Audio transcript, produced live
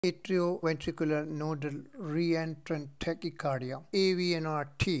Atrioventricular nodal reentrant tachycardia,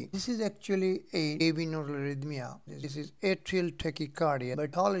 AVNRT. This is actually a AV nodal arrhythmia. This is atrial tachycardia.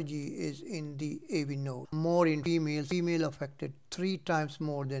 Pathology is in the AV node. More in females. Female affected 3 times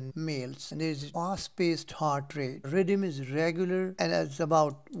more than males. And there is fast-paced heart rate. Rhythm is regular and it's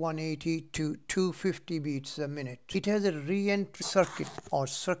about 180 to 250 beats a minute. It has a re-entry circuit or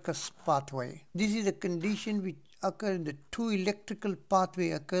circus pathway. This is a condition which occur in the two electrical pathway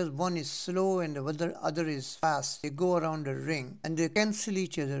occurs. One is slow and the other is fast. They go around a ring and they cancel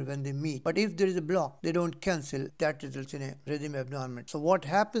each other when they meet. But if there is a block, they don't cancel. That results in a rhythm abnormality. So what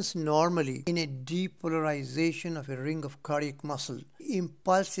happens normally in a depolarization of a ring of cardiac muscle?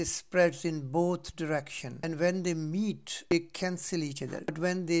 Impulses spreads in both directions, and when they meet, they cancel each other. But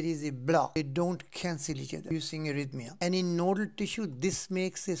when there is a block, they don't cancel each other, using arrhythmia. And in nodal tissue, this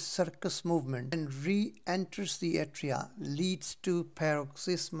makes a circus movement and re-enters the atria, leads to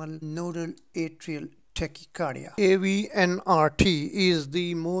paroxysmal nodal atrial tachycardia. AVNRT is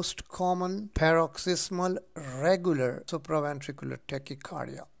the most common paroxysmal regular supraventricular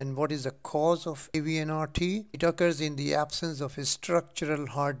tachycardia. And what is the cause of AVNRT? It occurs in the absence of structural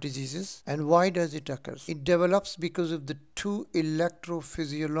heart diseases. And why does it occur? It develops because of the two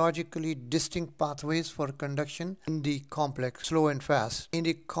electrophysiologically distinct pathways for conduction in the complex, slow and fast, in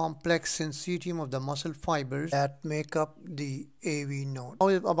the complex syncytium of the muscle fibers that make up the AV node. How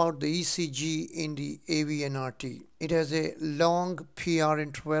about the ECG in the AVNRT? It has a long PR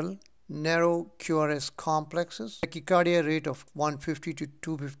interval, narrow QRS complexes, tachycardia rate of 150 to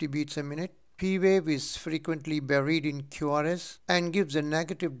 250 beats a minute. P wave is frequently buried in QRS and gives a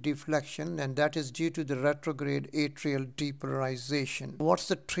negative deflection, and that is due to the retrograde atrial depolarization. What's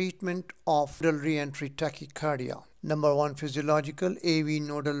the treatment of nodal reentry tachycardia? Number 1, physiological AV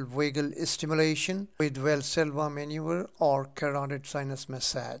nodal vagal stimulation with Valsalva maneuver or carotid sinus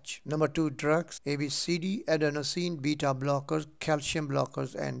massage. Number 2, drugs ABCD, adenosine, beta blockers, calcium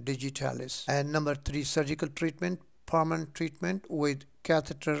blockers, and digitalis. And number 3, surgical treatment, permanent treatment with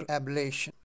catheter ablation.